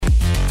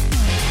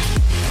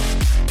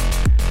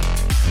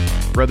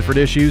Rutherford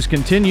Issues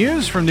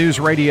continues from News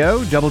Radio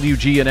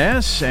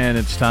WGNS, and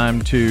it's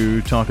time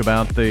to talk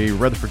about the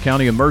Rutherford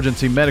County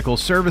Emergency Medical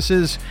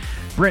Services.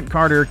 Brent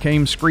Carter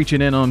came screeching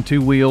in on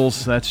two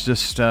wheels. That's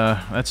just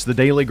that's the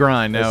daily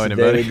grind now,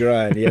 anybody? Daily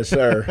grind, yes,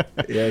 sir.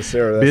 Yes,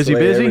 sir. That's busy, the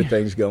way busy.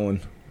 Everything's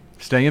going.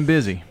 Staying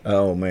busy.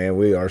 Oh man,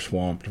 we are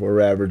swamped.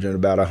 We're averaging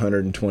about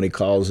 120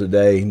 calls a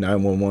day,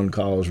 911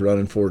 calls,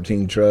 running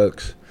 14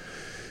 trucks.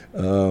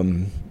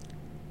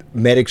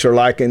 Medics are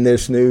liking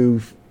this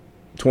new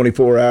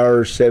 24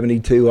 hours,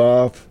 72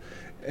 off,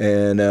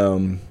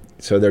 and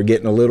so they're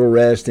getting a little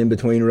rest in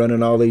between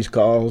running all these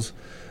calls,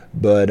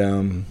 but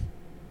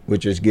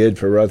which is good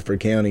for Rutherford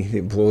County, the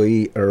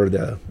employee or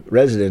the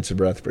residents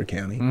of Rutherford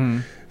County. Mm-hmm.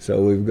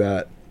 So we've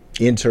got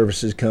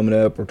in-services coming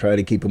up. We're trying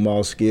to keep them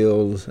all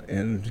skilled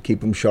and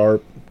keep them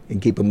sharp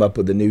and keep them up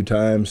with the new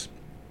times.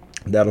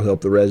 That'll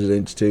help the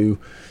residents too,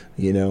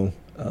 that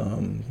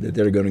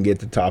they're going to get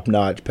the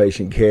top-notch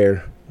patient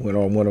care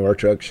when one of our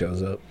trucks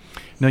shows up.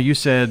 Now, you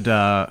said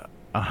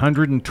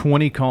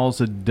 120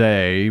 calls a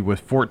day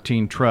with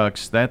 14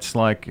 trucks. That's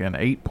like an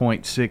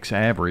 8.6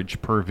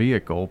 average per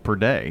vehicle per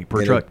day,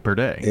 per truck per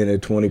day. In a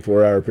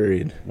 24-hour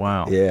period.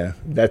 Wow. Yeah.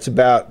 That's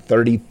about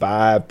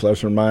 35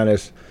 plus or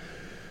minus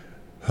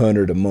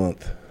 100 a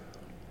month.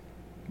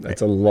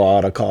 That's a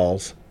lot of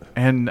calls.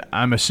 And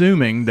I'm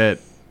assuming that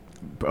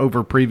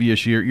over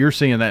previous year, you're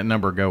seeing that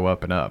number go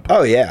up and up.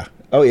 Oh, yeah.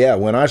 Oh, yeah.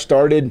 When I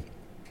started,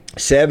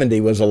 70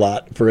 was a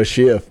lot for a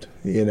shift,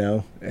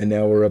 and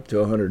now we're up to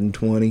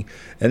 120.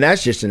 And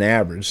that's just an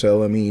average.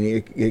 So, I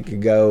mean, it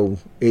could go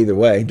either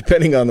way,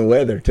 depending on the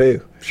weather,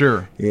 too.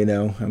 Sure.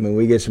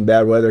 We get some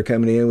bad weather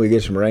coming in, we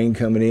get some rain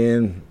coming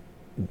in,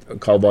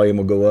 call volume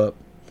will go up.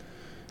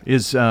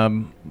 Is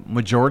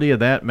majority of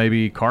that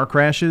maybe car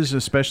crashes,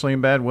 especially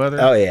in bad weather?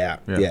 Oh, yeah.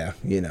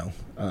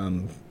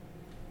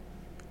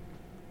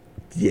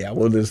 Yeah,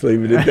 we'll just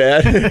leave it at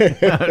that.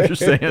 I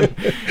understand.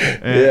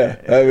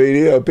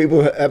 Yeah,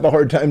 people have a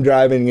hard time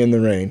driving in the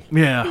rain.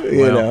 Yeah,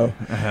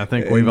 I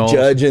think we've all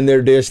judging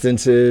their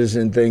distances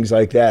and things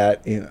like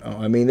that.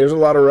 There's a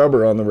lot of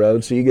rubber on the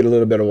road, so you get a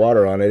little bit of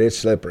water on it. It's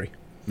slippery.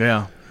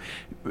 Yeah.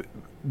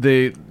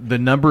 The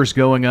numbers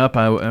going up,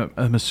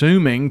 I'm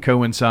assuming,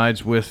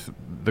 coincides with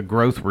the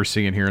growth we're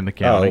seeing here in the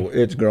county. Oh,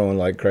 it's growing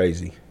like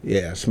crazy.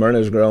 Yeah,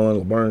 Smyrna's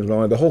growing, Laverne's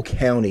growing. The whole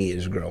county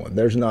is growing.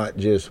 There's not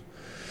just...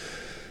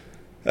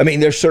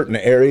 there's certain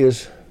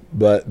areas,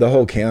 but the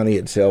whole county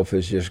itself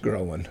is just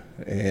growing.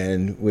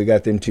 And we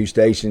got them two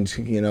stations,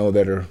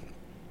 that are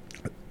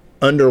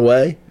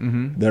underway.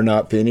 Mm-hmm. They're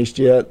not finished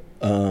yet.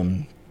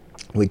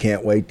 We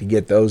can't wait to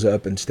get those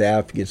up and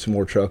staffed, get some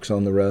more trucks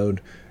on the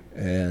road,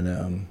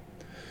 and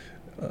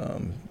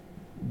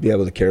be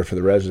able to care for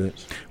the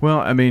residents.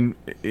 Well,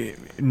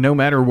 no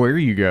matter where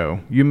you go,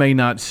 you may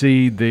not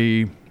see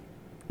the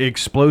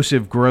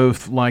explosive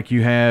growth like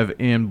you have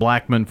in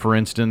Blackman, for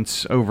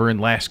instance, over in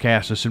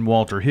Lascassas and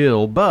Walter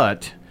Hill,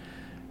 but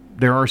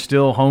there are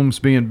still homes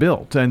being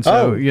built. And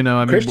so,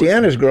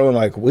 Christiana's growing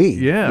like weed.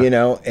 Yeah.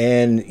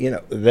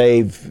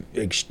 They've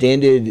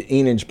extended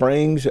Enon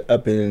Springs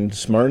up in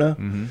Smyrna.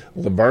 Mm-hmm.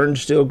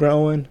 Laverne's still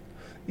growing.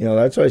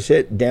 That's why I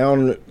said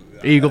down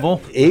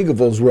Eagleville.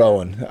 Eagleville's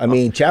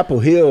growing. Chapel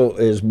Hill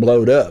is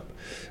blowed up.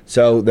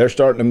 So they're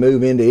starting to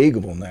move into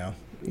Eagleville now.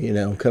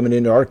 Coming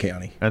into our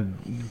county.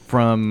 And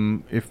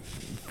from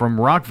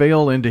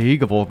Rockville into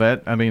Eagleville,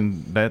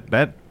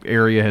 that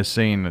area has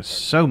seen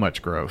so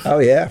much growth. Oh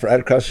yeah, right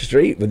across the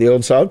street where the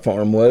old sod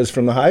farm was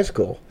from the high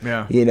school.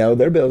 Yeah.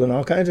 They're building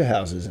all kinds of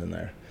houses in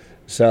there.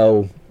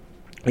 So,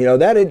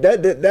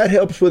 that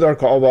helps with our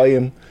call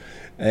volume.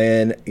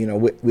 And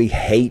we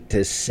hate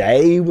to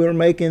say we're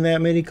making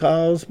that many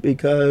calls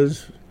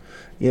because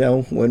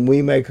when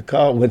we make a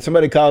call, when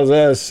somebody calls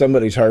us,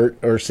 somebody's hurt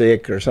or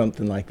sick or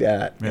something like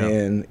that. Yeah.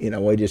 And,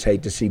 we just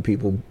hate to see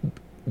people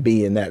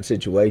be in that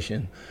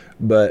situation.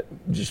 But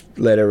just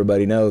let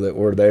everybody know that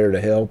we're there to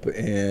help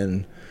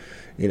and,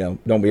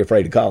 don't be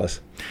afraid to call us.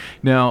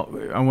 Now,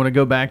 I want to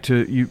go back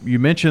to, you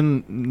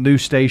mentioned new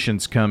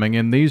stations coming,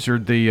 and these are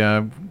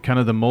the kind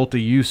of the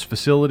multi-use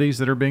facilities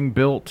that are being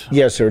built?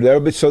 Yes, sir.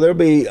 There'll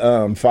be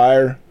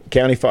fire,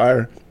 county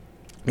fire,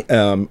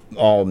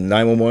 all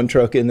 911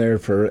 truck in there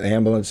for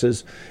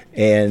ambulances,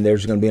 and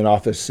there's going to be an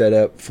office set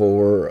up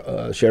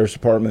for sheriff's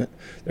department.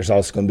 There's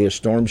also going to be a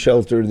storm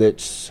shelter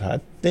that's, I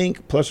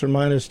think, plus or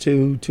minus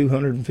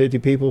 250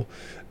 people.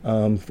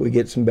 If we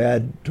get some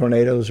bad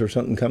tornadoes or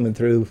something coming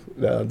through,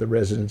 the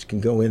residents can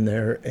go in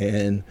there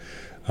and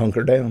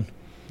hunker down.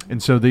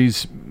 And so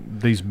these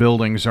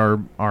buildings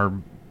are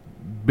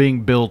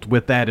being built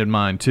with that in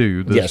mind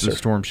too, the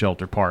storm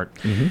shelter part.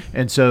 Mm-hmm.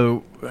 And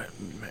so,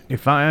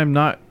 if I am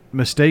not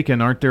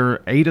mistaken, aren't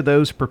there 8 of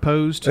those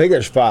proposed? I think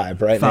there's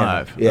 5 right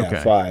now. 5. Yeah,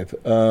 okay.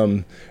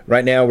 5.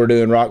 Right now we're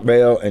doing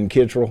Rockville and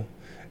Kittrell,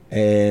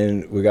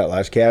 and we got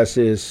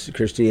Lascassas,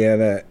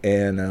 Christiana,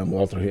 and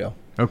Walter Hill.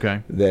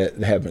 Okay. That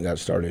haven't got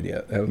started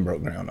yet. They haven't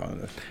broke ground on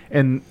this.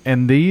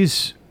 And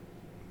these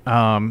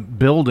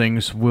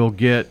buildings will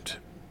get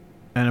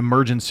an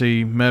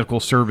emergency medical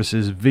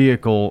services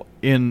vehicle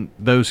in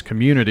those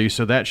communities,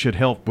 so that should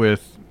help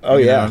with Oh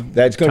yeah,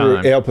 that's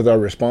going to help with our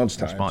response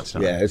times. Response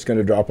time. Yeah, it's going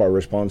to drop our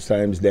response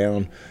times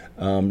down.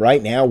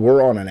 Right now,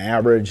 we're on an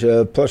average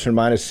of plus or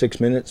minus 6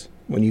 minutes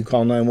when you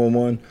call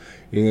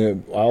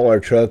 911. All our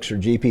trucks are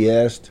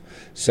GPSed,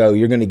 so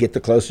you're going to get the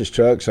closest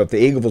truck. So if the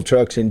Eagleville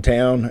truck's in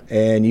town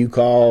and you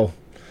call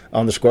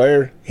on the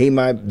square,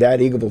 that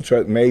Eagleville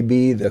truck may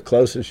be the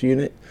closest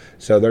unit,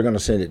 so they're going to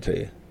send it to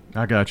you.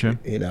 I got you.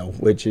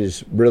 Which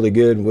is really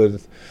good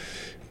with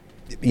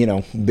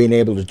being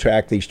able to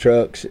track these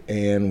trucks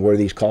and where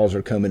these calls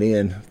are coming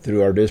in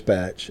through our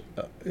dispatch.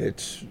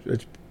 It's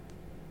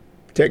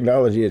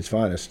technology at its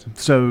finest.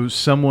 So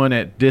someone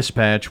at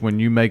dispatch, when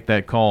you make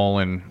that call,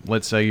 and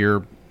let's say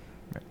you're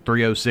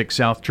 306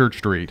 South Church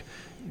Street,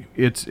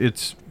 it's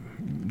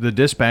the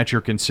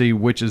dispatcher can see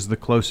which is the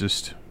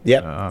closest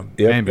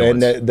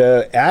ambulance. And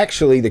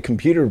actually the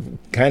computer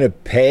kind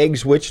of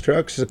pegs which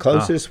truck's the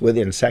closest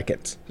within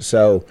seconds.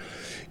 So,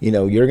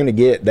 you're going to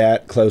get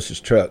that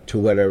closest truck to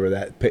whatever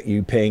that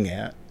you ping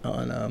at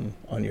on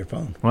your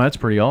phone. Well, that's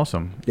pretty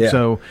awesome. Yeah.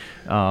 So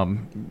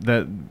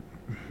that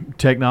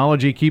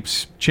technology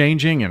keeps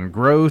changing and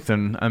growth.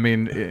 And I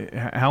mean,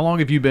 how long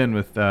have you been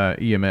with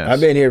EMS?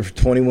 I've been here for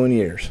 21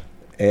 years.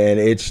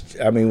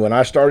 And when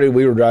I started,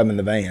 we were driving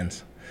the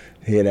vans.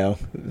 The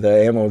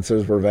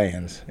ambulances were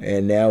vans.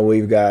 And now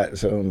we've got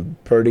some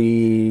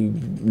pretty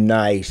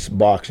nice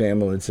box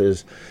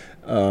ambulances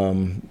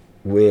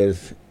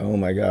with, oh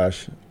my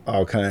gosh,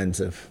 all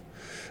kinds of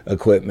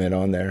equipment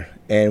on there.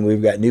 And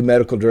we've got new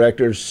medical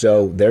directors,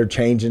 so they're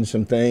changing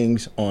some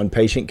things on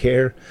patient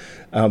care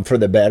for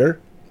the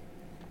better.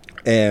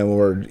 And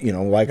we're,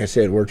 like I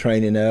said, we're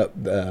training up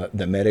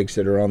the medics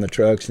that are on the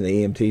trucks and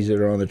the EMTs that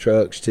are on the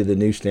trucks to the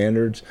new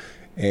standards.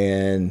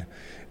 And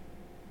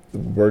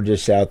we're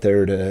just out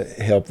there to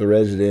help the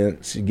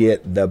residents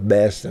get the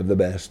best of the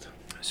best.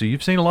 So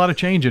you've seen a lot of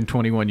change in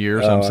 21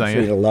 years, I'm saying.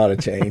 I've seen a lot of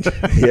change.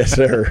 Yes,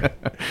 sir.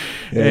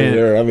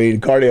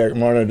 Cardiac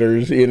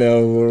monitors,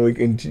 where we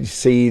can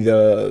see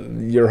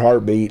your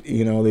heartbeat,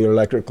 the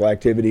electrical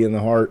activity in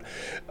the heart.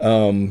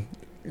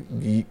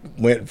 You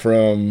went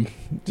from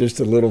just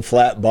a little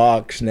flat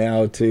box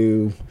now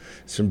to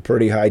some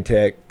pretty high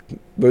tech.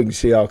 We can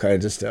see all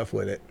kinds of stuff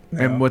with it.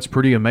 And what's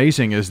pretty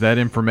amazing is that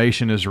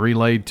information is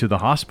relayed to the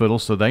hospital,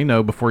 so they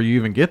know before you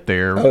even get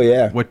there. Oh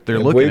yeah, what they're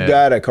looking at. We've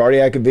got a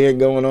cardiac event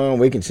going on.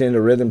 We can send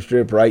a rhythm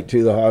strip right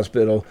to the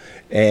hospital,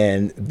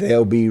 and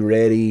they'll be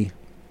ready.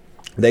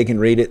 They can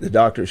read it. The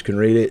doctors can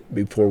read it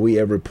before we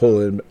ever pull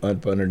it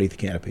up underneath the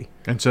canopy.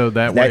 And so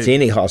that's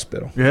any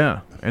hospital. Yeah.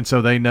 And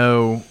so they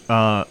know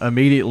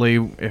immediately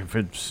if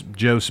it's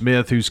Joe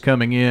Smith who's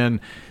coming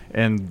in,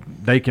 and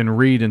they can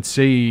read and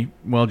see,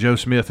 well, Joe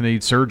Smith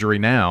needs surgery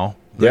now.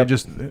 Yep.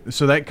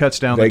 So that cuts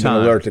down the time. They can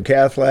alert the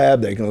cath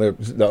lab. They can alert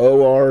the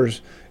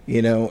ORs.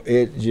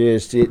 It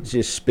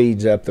just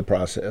speeds up the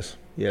process.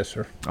 Yes,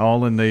 sir.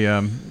 All in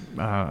the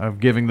of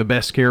giving the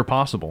best care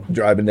possible.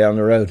 Driving down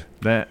the road.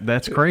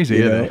 That's crazy,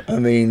 isn't it? I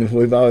mean,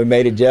 we've always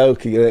made a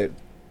joke that,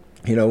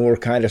 we're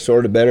kind of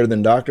sort of better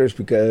than doctors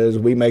because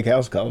we make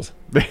house calls.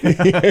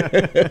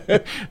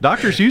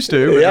 Doctors used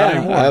to.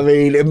 Yeah,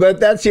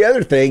 but that's the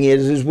other thing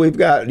is we've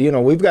got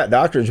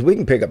doctors. We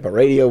can pick up a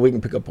radio, we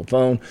can pick up a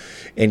phone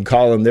and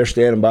call them. They're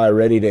standing by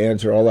ready to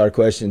answer all our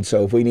questions.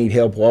 So if we need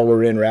help while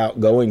we're en route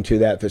going to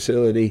that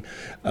facility,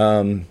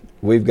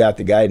 we've got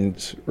the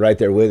guidance right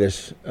there with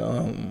us,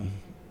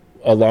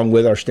 along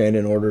with our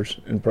standing orders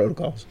and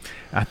protocols.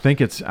 I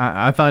think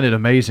I find it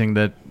amazing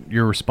that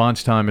your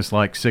response time is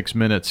like 6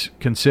 minutes,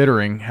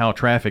 considering how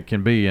traffic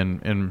can be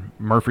in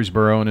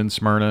Murfreesboro and in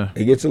Smyrna.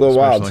 It gets a little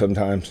wild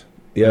sometimes.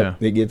 Yep,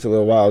 yeah, it gets a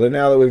little wild. And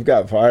now that we've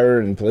got fire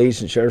and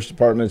police and sheriff's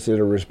departments that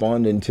are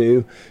responding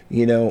to,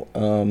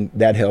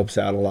 that helps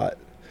out a lot.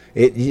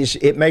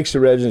 It makes the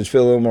residents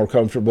feel a little more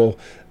comfortable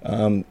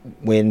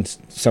when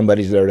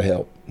somebody's there to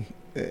help.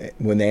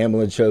 When the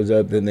ambulance shows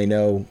up, then they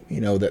know,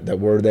 that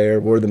we're there.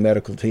 We're the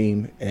medical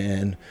team,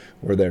 and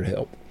we're there to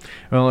help.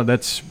 Well,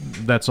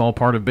 that's all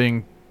part of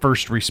being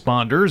first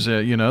responders.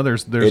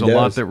 There's a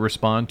lot that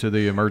respond to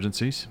the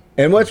emergencies.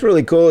 And what's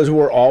really cool is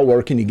we're all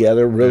working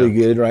together really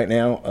good right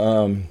now.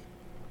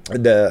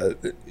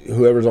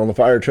 Whoever's on the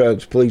fire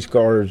trucks, police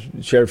cars,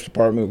 sheriff's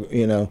department,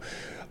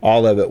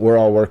 all of it, we're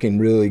all working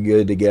really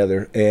good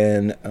together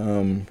and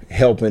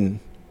helping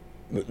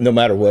no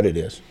matter what it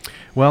is.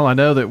 Well, I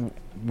know that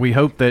we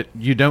hope that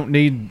you don't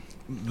need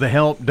the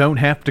help, don't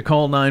have to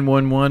call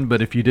 911,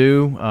 but if you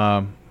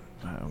do,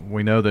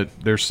 we know that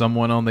there's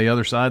someone on the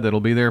other side that'll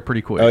be there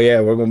pretty quick. Oh,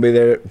 yeah, we're going to be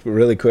there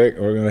really quick.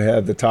 We're going to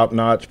have the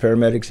top-notch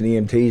paramedics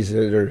and EMTs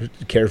that are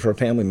care for a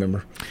family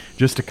member.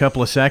 Just a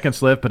couple of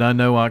seconds left, but I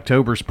know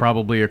October's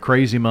probably a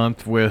crazy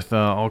month with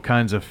all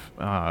kinds of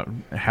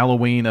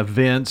Halloween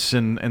events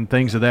and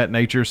things of that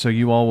nature, so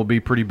you all will be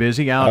pretty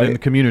busy out in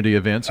community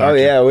events, aren't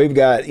you? Yeah, we've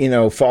got,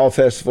 fall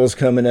festivals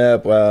coming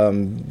up.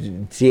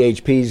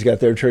 CHP's got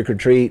their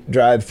trick-or-treat,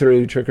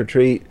 drive-through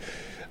trick-or-treat.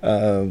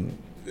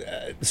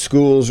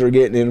 Schools are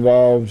getting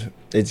involved.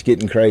 It's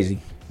getting crazy.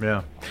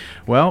 Yeah.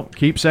 Well,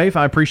 keep safe.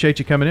 I appreciate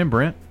you coming in,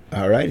 Brent.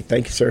 All right.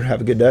 Thank you, sir.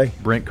 Have a good day.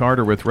 Brent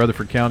Carter with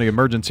Rutherford County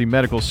Emergency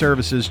Medical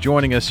Services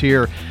joining us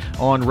here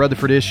on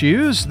Rutherford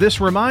Issues.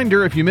 This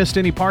reminder, if you missed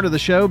any part of the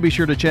show, be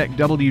sure to check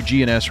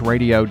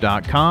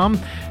WGNSradio.com.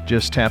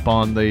 Just tap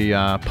on the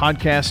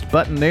podcast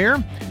button there,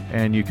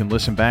 and you can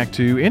listen back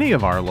to any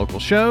of our local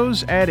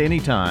shows at any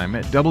time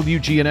at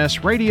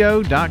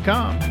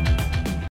WGNSradio.com.